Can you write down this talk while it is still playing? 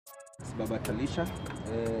It's babatalisha.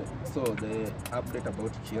 So the update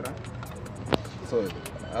about Chira. So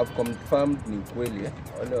I've confirmed ni ukweli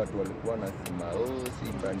wale watu walikuwa nasema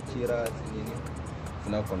si brianchira si nini. It's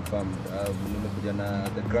now confirmed. Nimekuja na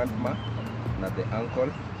the grandma na the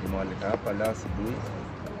uncle nimewaleta hapa leo asubuhi,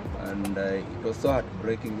 and it was so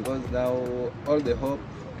heartbreaking because now all the hope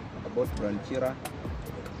about brianchira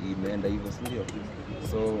imeenda hivyo, ndio.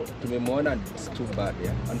 So tumemwona, it's too bad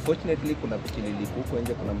Unfortunately kuna picha lilikuko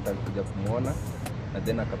nje, kuna mtu alikuja kumuona na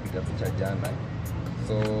then akapiga picha jana.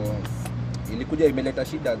 So ilikuja imeleta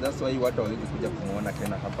shida, that's why watu hawezi kuja kumuona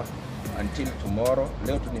tena hapa until tomorrow.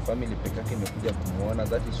 Leo tu ni family peke yake imekuja kumuona,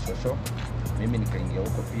 that is shosho. Mimi nikaingia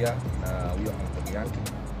huko pia na huyo uncle yake,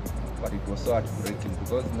 but it was so heartbreaking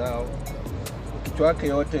because now kichwa yake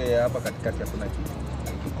yote hapa katikati hakuna kitu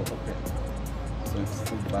kiko open. So it's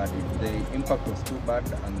too bad. The impact was too bad,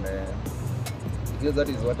 and yes, that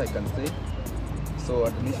is what I can say. So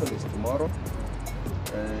admission is tomorrow.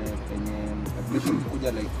 Admission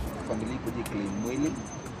kuja like family kuja claim mwili,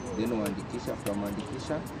 then waandikisha, from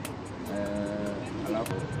andikisha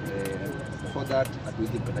alafu for that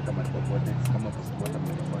hatuwezi kupeleka mahali popote kama postmortem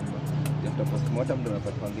ilifanywa. After postmortem ndio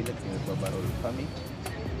tunapata vile kwa barrel permit,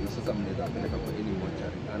 sasa mnaweza kupeleka kwa any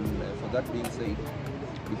mortuary. And for that being said,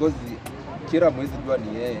 because Chira mwezi jua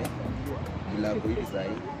ni yeye bila hivi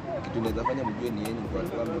sahi, kitu naweza fanya mjue ni yeye ndio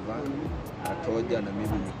alikuwa amevaa atoja na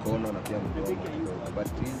mimi mikono na pia mdomo kidogo, but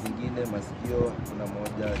hizi zingine masikio kuna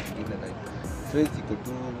moja, zingine like face iko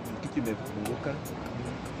tu kitu imefunguka,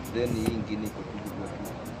 then hii nyingine iko tu.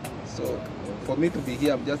 So for me to be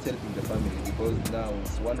here, I'm just helping the family because now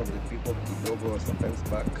it's one of the people kidogo sometimes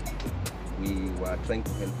back we were trying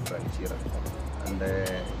to help brianchira, and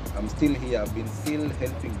I'm still here. I've been still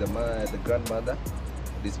helping the grandmother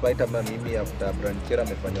despite mimi after brianchira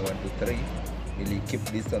amefanya 1 to 3 nili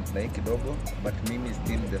keep distance na hii kidogo, but mimi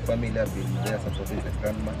still the family have been there supporting the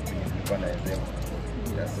grandma nilikuwa na yeye.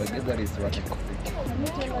 Yeah, so I guess that is what I can say. Can you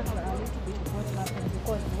tell us a little bit what happened,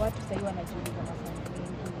 because watu sasa wanajiuliza maswali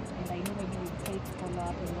mengi, and I know maybe we try to follow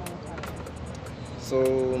up and know what happened. So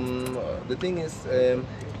the thing is,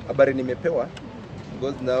 habari nimepewa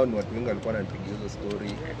because now ni watu wengi walikuwa wananipigia hizo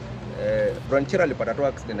story. Brianchira alipata tu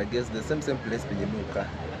accident against the same place penye muka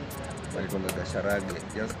walikuwa Gasharage,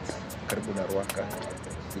 just karibu na Ruaka,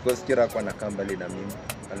 because Chira alikuwa anakaa mbali na mimi,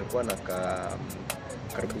 alikuwa anakaa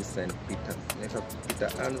karibu St. Peter, naitwa Peter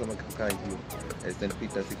Anza makikaa hiyo. St.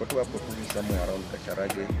 Peter iko tu hapo tu somewhere around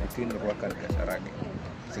Gasharage, between Ruaka and Gasharage.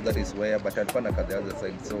 So that is where, but alikuwa anakaa the other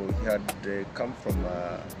side, so he had come from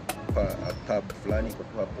a pub fulani iko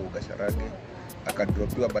tu hapo Gasharage,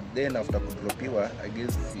 akadropiwa. But then after kudropiwa, I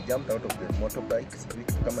guess he jumped out of the motorbike,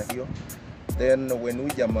 kitu kama hiyo. Then when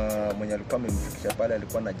huyu jamaa mwenye alikuwa amemfikisha pale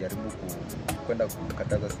alikuwa anajaribu kwenda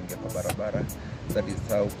kukataza singe kwa barabara, that is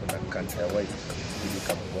how kuna kanta white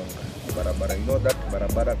ilikamgonga barabara. You know that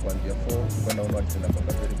barabara kuanzia 4 kwenda onward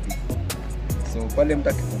tunakwenda very big. So pale mtu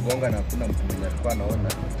akikugonga na hakuna mtu mwenye alikuwa anaona,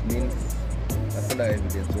 it means hakuna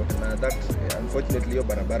evidence yote, na that unfortunately hiyo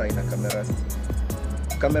barabara ina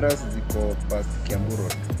cameras ziko past Kiambu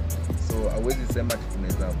Road, so hawezi sema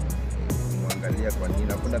tunaweza muangalia kwa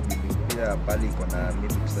nini hakuna building pia pale iko na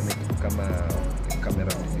maybe tuseme kitu kama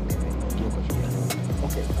kamera zingine.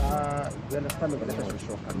 Okay, we understand that the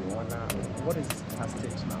show kamiona. What is her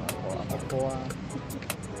state now? Apoa?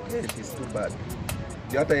 Yeah, she's too bad.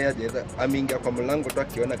 Hata yeye hajaweza, ameingia kwa mlango tu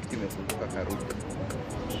akiona kitu imefunguka karudi.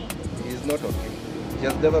 He is not okay. She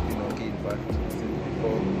has never been okay in fact.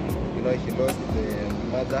 Before, you know, she lost the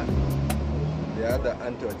mother, the other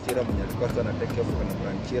auntie wa Chira mwenye alikuwa sana take care of na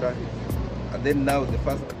brianchira, and then now the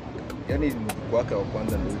first, yani mkuu wake wa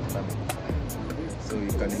kwanza ndio tunamwona. So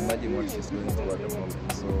you can imagine what she's going through at the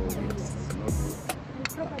moment. So it's not good.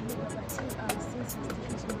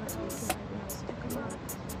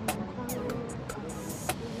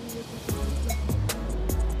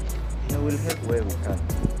 Yeah, we'll help where we can.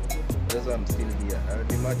 That's why I'm still here.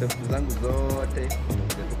 Ni matatizo zangu zote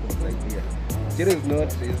nimekuja kumsaidia. Chira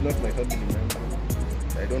is not my family member.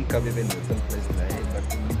 I don't come even the same place na yeye,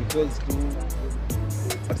 but because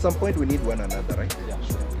at some point we need one another, right? Yeah,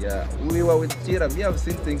 sure. Yeah, we were with Chira. We have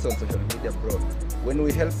seen things on social media, bro. When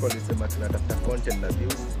we help police tunatafuta content na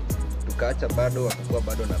views, tukaacha bado wakakuwa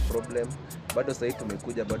bado na problem. Bado sasa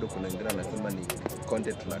tumekuja bado kuna wengine wanasema ni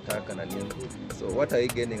content tunataka na nini. So what are you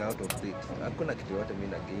gaining out of it? Hakuna kitu yote mimi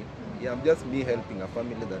na gain. Yeah, I'm just me helping a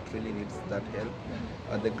family that really needs that help.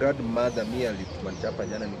 And the grandmother me alitumanichapa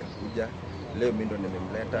jana nikakuja. leo mimi ndo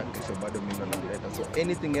nimemleta, kesho bado mimi ndo namleta. So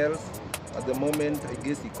anything else at the moment, I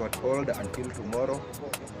guess it got hold until tomorrow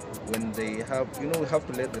when they have, you know, we have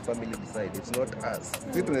to let the family decide. It's not us.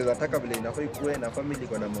 Sisi tunaweza taka vile inafaa ikuwe na family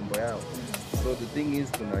kwa na mambo yao. So the thing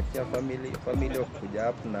is tunaachia family kuja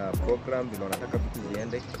up na program vile wanataka vitu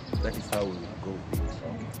ziende. That is how we will go with it.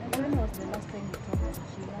 When was the last time you talked to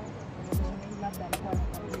Chira?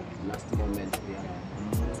 Last moment here.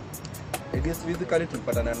 I guess physically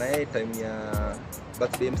tulipatana na yeye time ya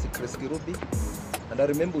birthday MC Chris Kirubi. And I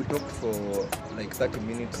remember we talked for like 30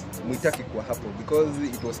 minutes. Mwitaki kwa hapo because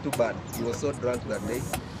it was too bad. He was so drunk that day.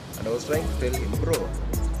 And I was trying to tell him, bro,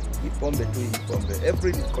 ipombe tu ipombe.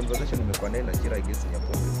 Every conversation nimekuwa naye na Chira, I guess ni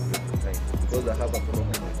pombe every time. Because I have a problem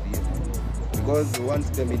with him. Because once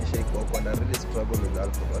the mini shake up and I really struggle with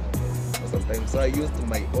alcohol sometimes. So I used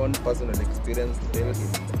my own personal experience to tell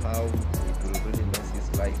him how it will really mess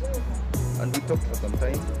his life. And we talked for some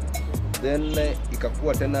time. Then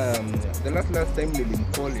ikakuwa tena the last time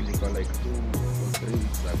nilimcall ilikuwa like 2 or 3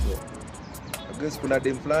 weeks ago. I guess kuna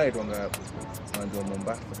dem fly wanga manzo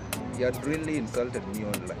Mombasa. He had really insulted me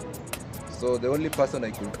online. So the only person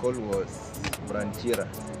I could call was Brianchira.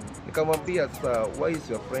 Nikamwambia sasa, why is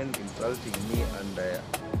your friend insulting me and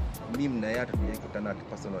mimi na yeye hatujaikutana at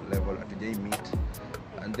personal level, hatujai meet.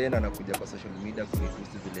 And then anakuja kwa social media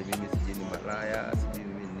kunitusi zile mimi sijini malaya,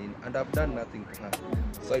 sijini nini, and I've done nothing to her.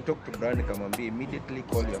 So I talked to Brian nikamwambia immediately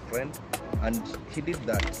call your friend, and he did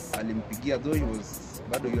that. Alimpigia, though he was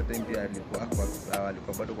bado hiyo time pia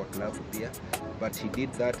alikuwa bado kwa club pia, but he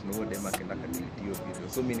did that no dem akaenda delete hiyo video.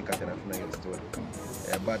 So mimi nikachana na hiyo story.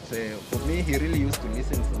 But for me he really used to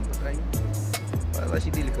listen from the time.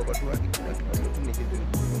 Shida ilikuwa kwa tu ni hivyo.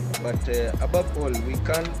 But above all we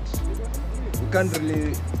can't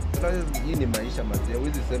really, hii ni maisha mazee,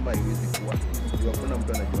 huwezi sema haiwezi kuwa. Hakuna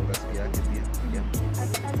mtu anajiunga siku yake pia. Yeah.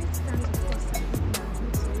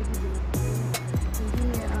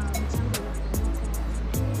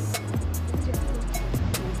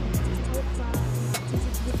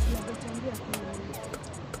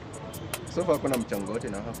 So far kuna mchango wote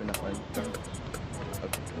na hapa nafanya.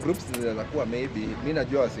 Groups zinaweza kuwa maybe, mimi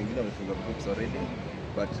najua watu wengine wamefunga groups already,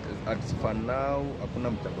 but as for now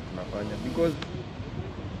hakuna mchango tunafanya because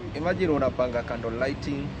imagine unapanga candle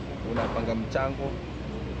lighting, unapanga mchango,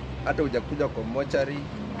 hata hujakuja kwa mochari,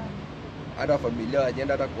 hata familia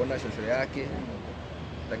wajienda hata kuona shosho yake,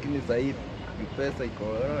 lakini sasa hivi pesa iko.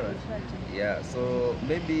 Yeah, so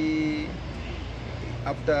maybe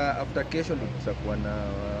after kesho ndio tutakuwa na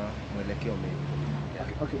mwelekeo maybe.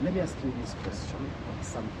 Yeah. Okay, let me ask you this question.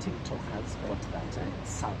 Some TikTokers got that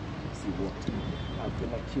some see what have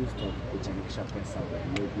been accused of kuchangisha pesa,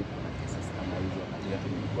 maybe kuna cases kama hizo wakati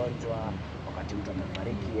mgonjwa, wakati mtu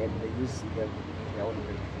amefariki, and they use their own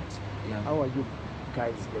benefits. Yeah. How are you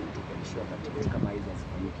guys going to ensure that vitu kama hizo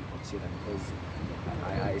hazifanyiki kwa Chira? Because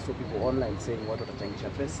I saw people online saying watu watachangisha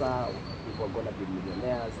pesa, people are gonna be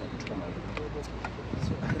millionaires and vitu kama hivyo.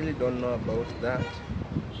 So I really don't know about that.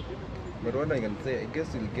 But what I can say, I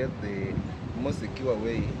guess we'll get the most secure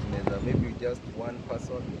way. Maybe just one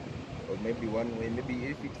person, or maybe one way. Maybe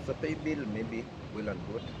if it's a pay bill, maybe well and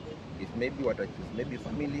good. If maybe what I choose, maybe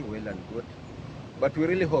family, well and good. But we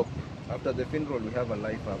really hope after the funeral we have a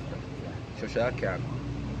life after. Shosha yake hapo.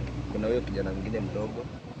 Kuna huyo kijana mwingine mdogo,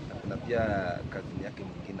 na kuna pia cousin yake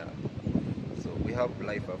mwingine. So we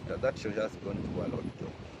have life after that. Shosha has gone through a lot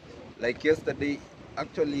too. Like yesterday,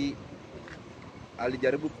 actually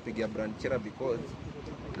alijaribu kupigia Brianchira because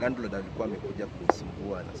landlord alikuwa amekuja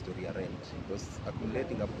kusumbua na story ya rent. It was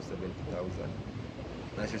accumulating up to 70,000.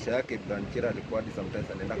 Na shosha yake Brianchira alikuwa hadi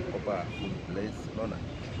sometimes anaenda kukopa food place, unaona?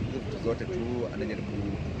 Hizo vitu zote tu anajaribu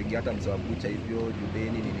kupigia hata mzee wa bucha hivyo,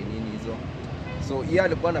 judeni nini hizo. So yeye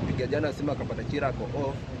alikuwa anapiga jana asema akapata Chira ako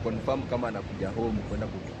off, confirm kama anakuja home kwenda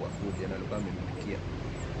kuchukua food, yana alikuwa amempikia.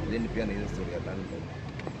 Then pia na hizo story ya landlord.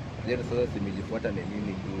 Then sasa similifuata na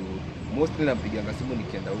mimi tu mostly nampiga simu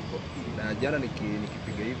nikienda huko, na jana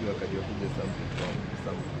nikipiga hivi wakajua kuja something.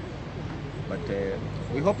 But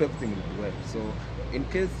we hope everything will be well. So in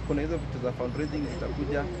case kuna hizo vitu za fundraising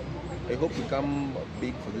zitakuja, I hope we come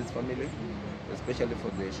big for this family, especially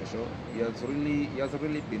for the shosho. He has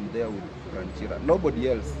really been there with Brianchira. Nobody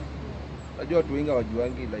else. Najua watu wengi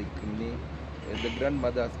wajuangi like me. The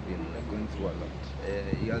grandmother has been going through a lot.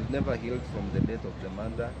 He has never healed from the death of the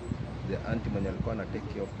mother, the auntie mwenye alikuwa na take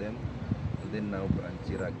care of them, and then now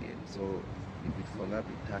Brianchira again. So if it's for that,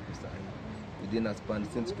 it's hard to say. Within a span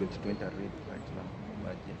since 2020 right now,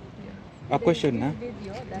 imagine. Yeah. A question, huh?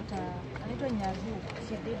 Video that anaitwa Nyazu,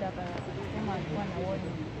 she did akasema alikuwa na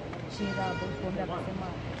warning Chira about pombe, akasema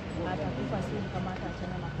atakufa soon kama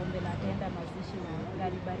ataachana na pombe na ataenda mazishi na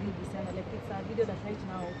mahali baridi sana. Like it's a video that right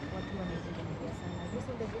now watu wanaizungumzia sana. Have you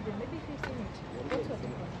seen the video? Maybe if you've seen it. What's your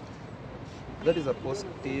take on it? That is a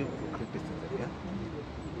positive criticism, yeah?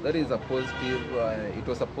 That is a positive, it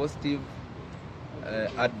was a positive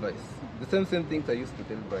advice. The same things I used to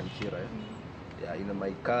tell Brianchira, yeah, in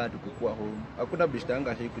my car, tukikuwa home. Hakuna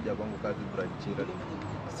bishtanga hii kuja kwangu kazi Brianchira.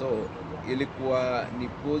 So, ilikuwa ni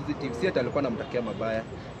positive. Si hata alikuwa anamtakia mabaya.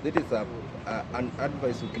 That is an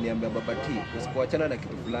advice ukiniambia babati, usipoachana na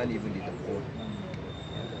kitu fulani hivi ndivyo itakuwa.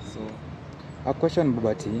 So, a question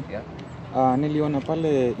babati. Yeah. Niliona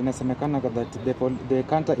pale inasemekana that the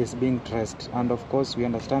counter is being traced, and of course we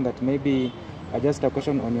understand that maybe just a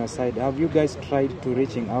question on your side, have you guys tried to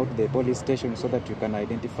reaching out the police station so that you can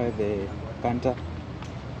identify the counter?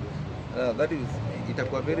 That is,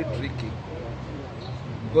 itakuwa very tricky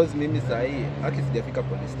because mimi sahi haki sijafika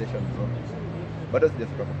police station bro. Bado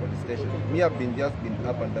sijafika kwa police station. Me have just been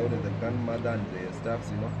up and down with the grandmother and the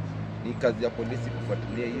staffs, you know. Ni kazi ya polisi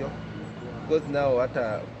kufuatilia hiyo. Because now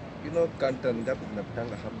hata you know counter ngapi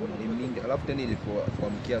zinapitanga hapo ni mingi. Alafu tena ilikuwa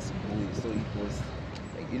kuamkia asubuhi. So it was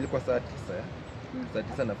ilikuwa saa 9 saa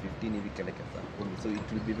 9 na 15 hivi keleke saa 10. So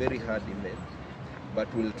it will be very hard email. But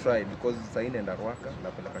we'll try because saa 4 naenda Rwaka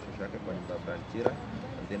na peleka shosho yake kwa nyumba ya Chira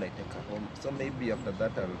and then I take her home. So maybe after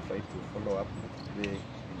that I will try to follow up with the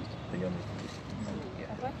investigation.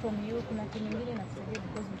 Yeah. Apart from you, kuna kitu kingine nakusaidia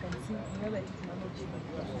because we can see wewe technology.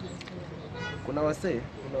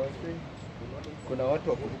 Kuna watu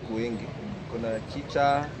wa kuku wengi. Kuna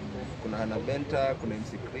Chicha, kuna Hanabenta, kuna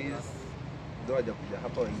MC Chris. Ndio hajakuja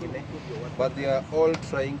hapa wengine. But they are all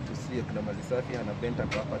trying to see kuna Malisafi, Hanabenta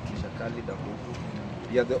kwa hapa, Trisha Khalid hapo.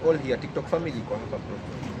 Yeah, they all here. TikTok family kwa hapa bro.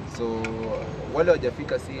 So wale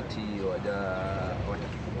wajafika city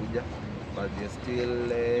watakuja, but they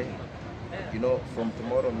still you know from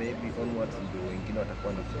tomorrow maybe onwards ndio wengine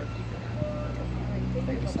watakuwa na.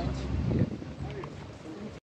 Thank you so much.